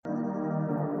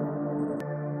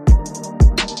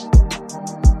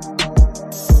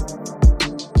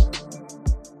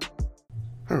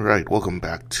Alright, welcome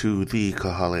back to the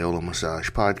Kahaleola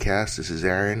Massage Podcast. This is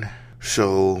Aaron.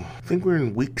 So, I think we're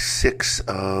in week 6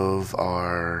 of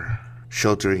our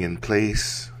sheltering in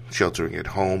place, sheltering at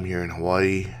home here in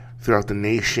Hawaii. Throughout the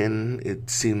nation, it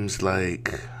seems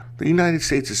like the United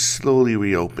States is slowly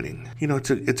reopening. You know, it's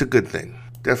a good thing.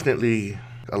 Definitely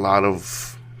a lot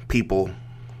of people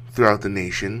throughout the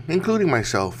nation, including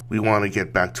myself, we want to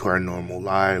get back to our normal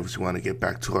lives. We want to get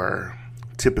back to our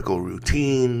typical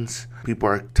routines. People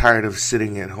are tired of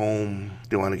sitting at home.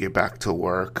 They want to get back to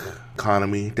work.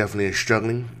 Economy definitely is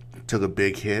struggling. Took a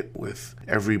big hit with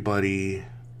everybody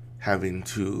having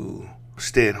to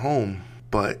stay at home.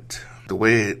 But the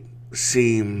way it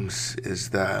seems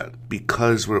is that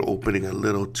because we're opening a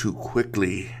little too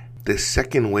quickly, the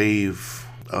second wave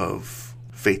of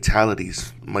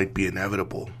fatalities might be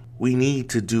inevitable. We need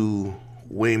to do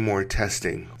way more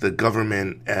testing. The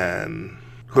government and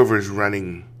whoever's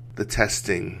running the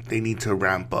testing, they need to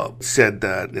ramp up. Said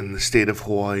that in the state of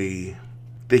Hawaii,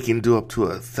 they can do up to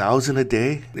 1,000 a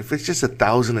day. If it's just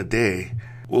 1,000 a day,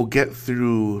 we'll get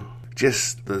through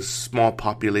just the small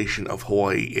population of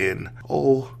Hawaii in,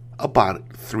 about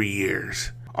 3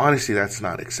 years. Honestly, that's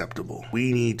not acceptable.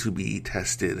 We need to be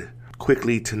tested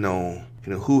quickly to know,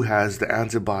 who has the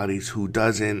antibodies, who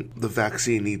doesn't. The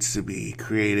vaccine needs to be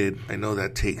created. I know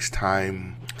that takes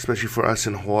time, especially for us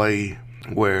in Hawaii,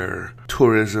 where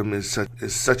tourism is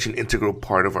such an integral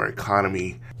part of our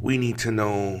economy. We need to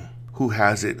know who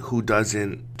has it, who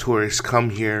doesn't. Tourists come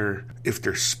here. If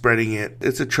they're spreading it,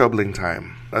 it's a troubling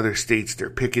time. Other states, they're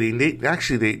picketing.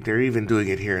 They're even doing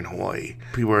it here in Hawaii.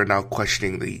 People are now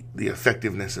questioning the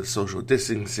effectiveness of social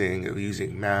distancing, of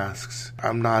using masks.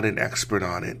 I'm not an expert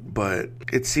on it, but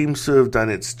it seems to have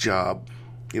done its job,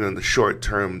 in the short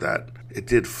term, that it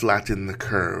did flatten the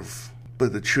curve.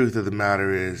 But the truth of the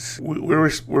matter is,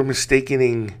 we're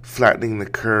mistaking flattening the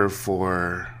curve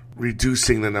for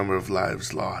reducing the number of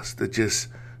lives lost. It just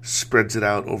spreads it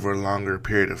out over a longer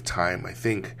period of time. I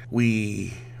think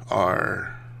we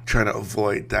are trying to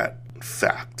avoid that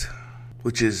fact,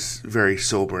 which is very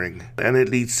sobering. And it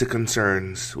leads to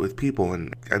concerns with people.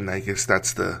 And I guess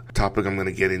that's the topic I'm going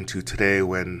to get into today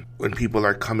when people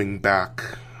are coming back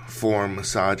for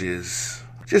massages.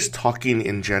 Just talking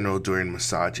in general during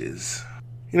massages.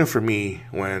 For me,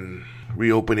 when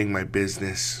reopening my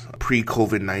business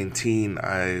pre-COVID-19,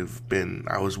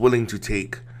 I was willing to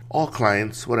take all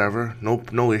clients, whatever,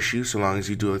 no issue, so long as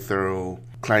you do a thorough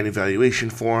client evaluation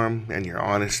form and you're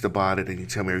honest about it and you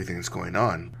tell me everything that's going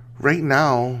on. Right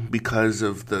now, because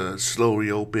of the slow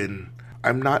reopen,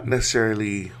 I'm not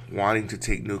necessarily wanting to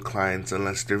take new clients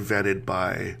unless they're vetted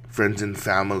by friends and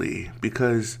family,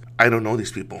 because I don't know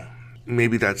these people.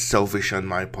 Maybe that's selfish on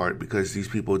my part, because these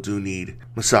people do need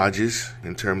massages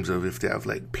in terms of if they have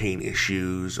pain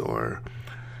issues or,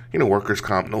 workers'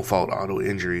 comp, no fault auto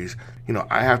injuries.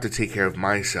 I have to take care of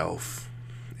myself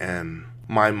and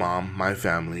my mom, my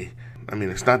family. I mean,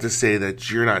 it's not to say that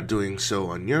you're not doing so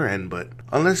on your end, but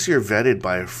unless you're vetted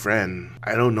by a friend,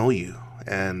 I don't know you.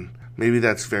 And maybe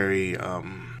that's very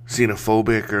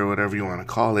xenophobic or whatever you want to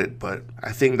call it, but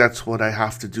I think that's what I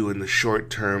have to do in the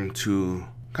short term to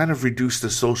kind of reduce the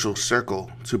social circle,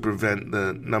 to prevent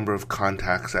the number of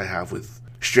contacts I have with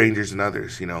strangers and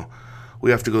others.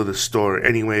 We have to go to the store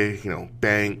anyway,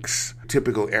 banks,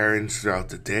 typical errands throughout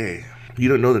the day. You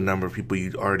don't know the number of people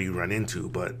you already run into,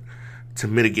 but to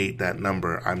mitigate that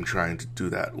number, I'm trying to do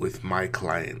that with my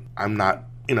client. I'm not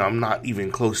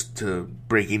even close to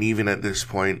breaking even at this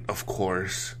point, of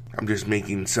course. I'm just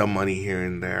making some money here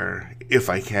and there, if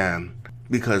I can.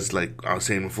 Because, like I was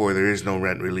saying before, there is no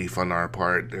rent relief on our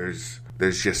part. There's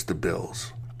just the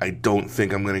bills. I don't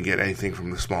think I'm going to get anything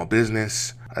from the small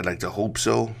business. I'd like to hope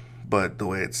so. But the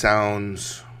way it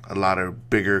sounds, a lot of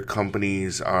bigger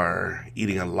companies are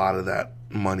eating a lot of that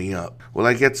money up. Will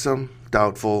I get some?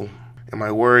 Doubtful. Am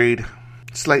I worried?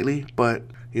 Slightly. But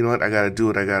you know what? I got to do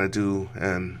what I got to do.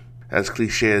 And as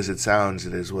cliche as it sounds,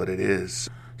 it is what it is.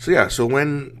 So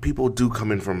when people do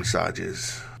come in for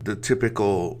massages, the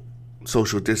typical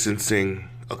social distancing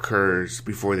occurs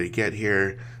before they get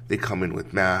here. They come in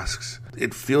with masks.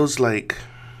 It feels like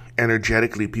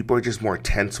energetically people are just more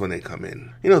tense when they come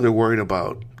in. They're worried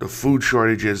about the food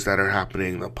shortages that are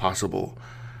happening, the possible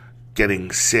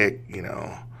getting sick,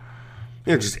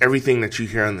 just everything that you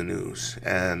hear on the news.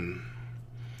 And,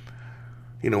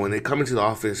 when they come into the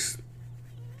office,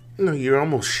 you're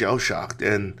almost shell-shocked.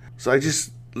 And so I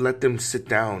just let them sit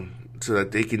down so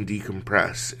that they can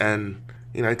decompress. And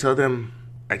I tell them,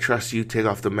 I trust you, take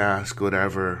off the mask,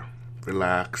 whatever,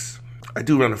 relax. I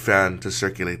do run a fan to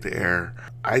circulate the air.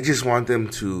 I just want them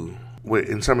to,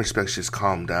 in some respects, just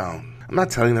calm down. I'm not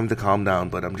telling them to calm down,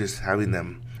 but I'm just having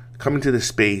them come into the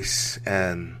space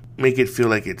and make it feel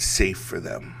like it's safe for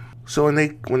them. So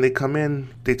when they come in,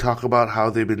 they talk about how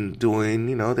they've been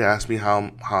doing. They ask me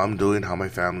how I'm doing, how my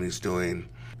family's doing.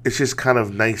 It's just kind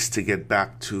of nice to get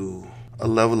back to a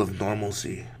level of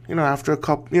normalcy. After a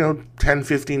couple, 10,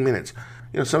 15 minutes.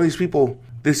 Some of these people,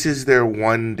 this is their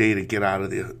one day to get out of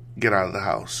the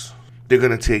house. They're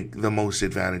going to take the most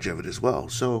advantage of it as well.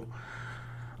 So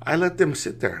I let them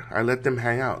sit there. I let them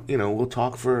hang out. We'll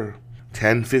talk for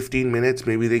 10, 15 minutes.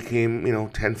 Maybe they came,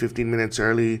 10, 15 minutes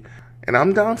early. And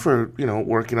I'm down for,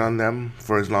 working on them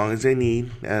for as long as they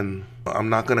need. And I'm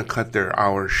not going to cut their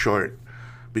hours short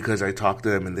because I talk to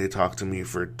them and they talk to me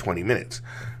for 20 minutes.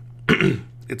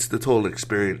 It's the total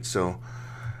experience. So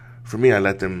for me, I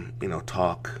let them,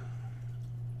 talk,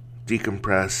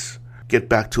 decompress, get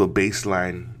back to a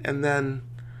baseline, and then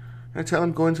I tell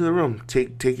them, go into the room.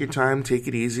 Take your time, take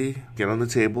it easy, get on the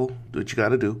table, do what you got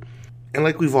to do. And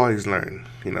like we've always learned,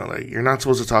 you're not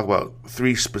supposed to talk about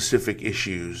 3 specific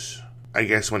issues, I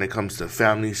guess, when it comes to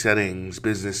family settings,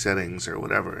 business settings, or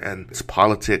whatever. And it's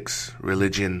politics,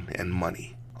 religion, and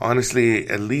money. Honestly,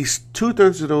 at least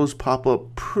 2/3 of those pop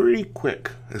up pretty quick,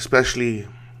 especially,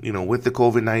 with the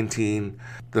COVID-19,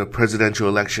 the presidential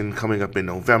election coming up in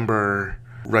November,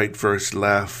 right versus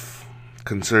left,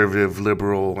 conservative,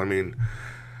 liberal.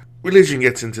 Religion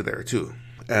gets into there too.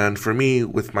 And for me,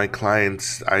 with my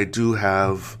clients, I do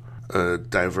have a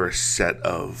diverse set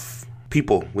of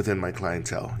people within my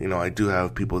clientele. I do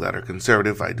have people that are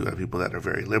conservative. I do have people that are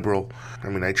very liberal.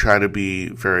 I try to be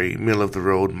very middle of the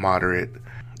road, moderate.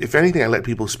 If anything, I let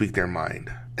people speak their mind.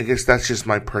 I guess that's just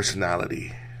my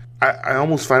personality. I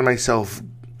almost find myself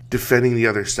defending the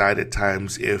other side at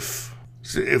times if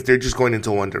they're just going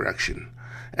into one direction.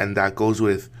 And that goes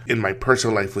with, in my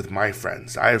personal life with my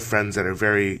friends. I have friends that are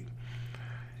very,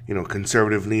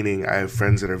 conservative leaning. I have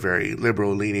friends that are very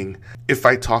liberal leaning. If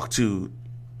I talk to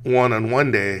one on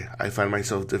one day, I find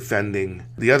myself defending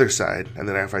the other side. And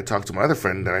then if I talk to my other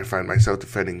friend, then I find myself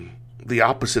defending the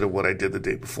opposite of what I did the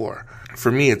day before.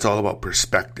 For me, it's all about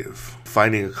perspective,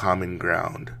 finding a common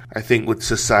ground. I think with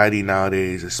society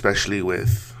nowadays, especially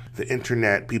with the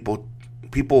internet, people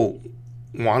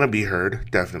want to be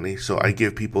heard, definitely. So I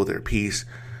give people their piece.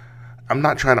 I'm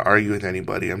not trying to argue with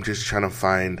anybody. I'm just trying to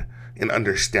find an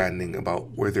understanding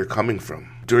about where they're coming from.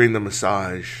 During the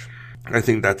massage, I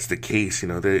think that's the case. Some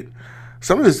of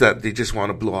it is that they just want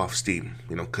to blow off steam,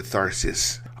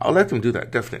 catharsis. I'll let them do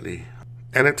that, definitely.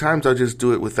 And at times I'll just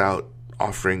do it without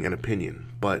offering an opinion.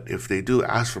 But if they do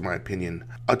ask for my opinion,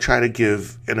 I'll try to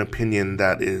give an opinion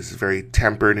that is very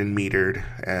tempered and metered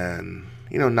and,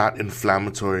 not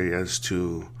inflammatory as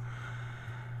to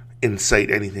incite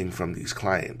anything from these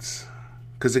clients.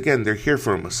 Because again, they're here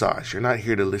for a massage. You're not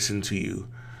here to listen to you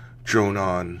drone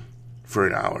on for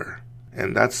an hour.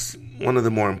 And that's one of the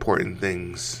more important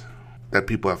things that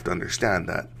people have to understand,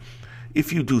 that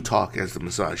if you do talk as the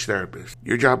massage therapist,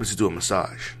 your job is to do a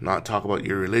massage, not talk about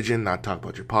your religion, not talk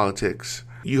about your politics.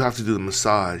 You have to do the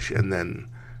massage and then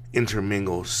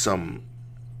intermingle some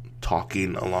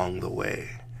talking along the way.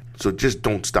 So just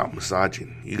don't stop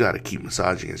massaging. You got to keep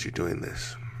massaging as you're doing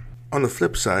this. On the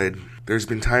flip side, there's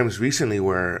been times recently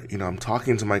where, I'm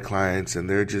talking to my clients and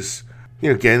they're just,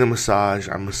 getting a massage,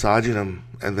 I'm massaging them,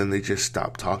 and then they just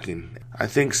stop talking. I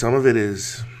think some of it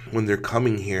is when they're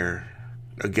coming here,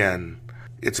 again,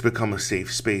 it's become a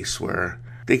safe space where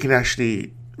they can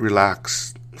actually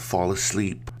relax, fall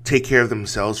asleep, take care of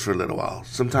themselves for a little while.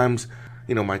 Sometimes,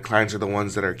 my clients are the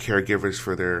ones that are caregivers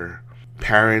for their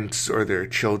parents or their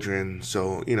children.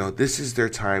 So, this is their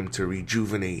time to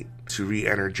rejuvenate, to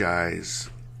re-energize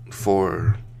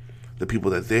for the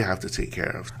people that they have to take care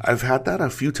of. I've had that a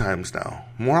few times now,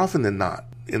 more often than not,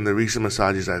 in the recent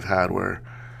massages I've had where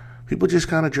people just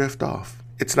kind of drift off.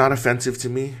 It's not offensive to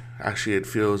me. Actually, it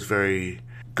feels very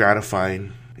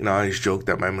gratifying. I always joke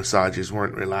that my massages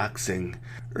weren't relaxing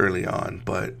early on,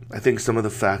 but I think some of the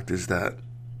fact is that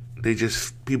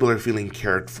people are feeling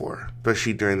cared for,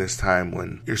 especially during this time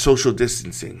when you're social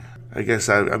distancing. I guess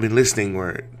I've been listening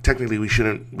where technically we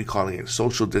shouldn't be calling it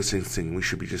social distancing. We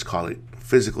should be just calling it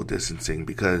physical distancing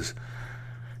because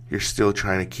you're still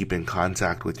trying to keep in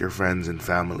contact with your friends and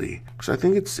family. So I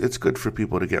think it's good for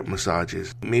people to get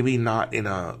massages. Maybe not in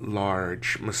a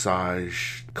large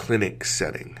massage clinic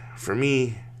setting. For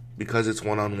me, because it's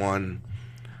one-on-one,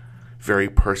 very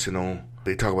personal,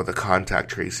 they talk about the contact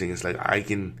tracing. It's like I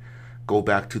can go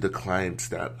back to the clients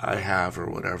that I have or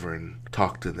whatever and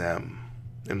talk to them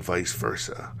and vice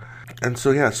versa. And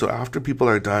so after people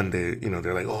are done,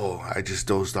 they're like, oh, I just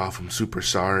dozed off, I'm super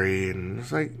sorry. And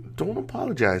it's like, don't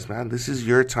apologize, man. This is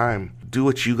your time. Do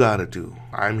what you gotta do.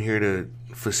 I'm here to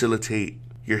facilitate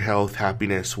your health,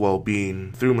 happiness,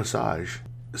 well-being through massage.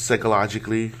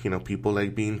 Psychologically, people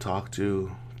like being talked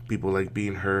to, people like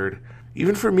being heard.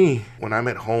 Even for me, when I'm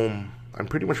at home, I'm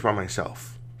pretty much by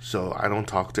myself. So I don't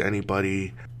talk to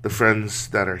anybody. The friends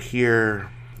that are here,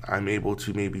 I'm able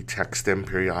to maybe text them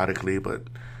periodically, but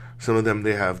some of them,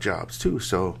 they have jobs too,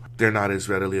 so they're not as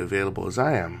readily available as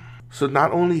I am. So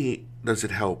not only does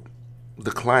it help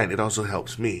the client, it also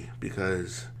helps me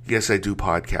because, yes, I do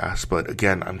podcasts, but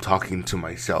again, I'm talking to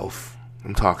myself.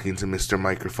 I'm talking to Mr.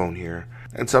 Microphone here.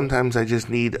 And sometimes I just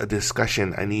need a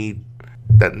discussion. I need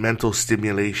that mental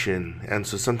stimulation. And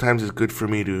so sometimes it's good for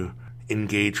me to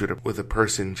engage with a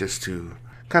person just to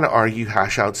kind of argue,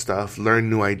 hash out stuff, learn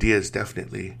new ideas,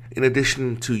 definitely. In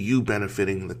addition to you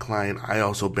benefiting the client, I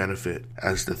also benefit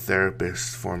as the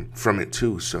therapist from it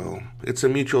too. So it's a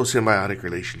mutual symbiotic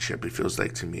relationship, it feels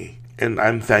like to me. And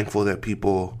I'm thankful that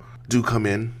people do come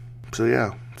in. So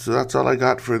yeah, so that's all I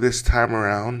got for this time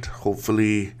around.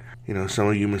 Hopefully, some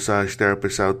of you massage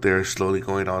therapists out there slowly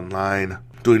going online,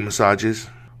 doing massages,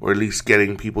 or at least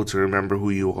getting people to remember who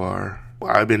you are.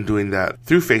 I've been doing that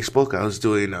through Facebook. I was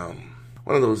doing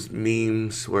one of those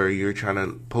memes where you're trying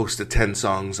to post the 10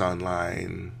 songs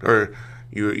online, or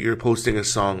you're posting a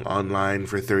song online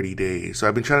for 30 days. So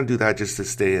I've been trying to do that just to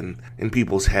stay in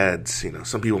people's heads.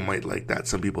 Some people might like that,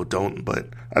 some people don't, but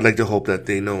I'd like to hope that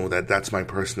they know that that's my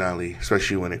personality,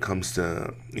 especially when it comes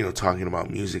to, talking about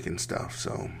music and stuff.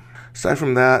 So aside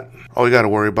from that, all we got to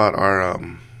worry about are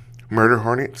murder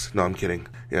hornets. No, I'm kidding.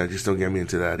 Yeah, just don't get me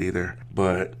into that either.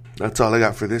 But that's all I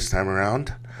got for this time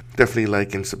around. Definitely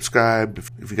like and subscribe.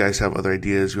 If you guys have other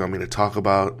ideas you want me to talk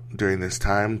about during this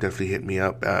time, definitely hit me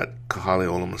up at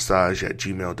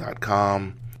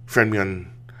kahaleolamassage@gmail.com. Friend me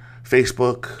on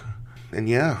Facebook. And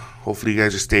yeah, hopefully you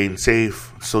guys are staying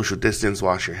safe, social distance,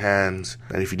 wash your hands.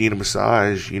 And if you need a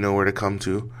massage, you know where to come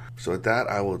to. So with that,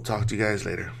 I will talk to you guys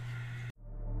later.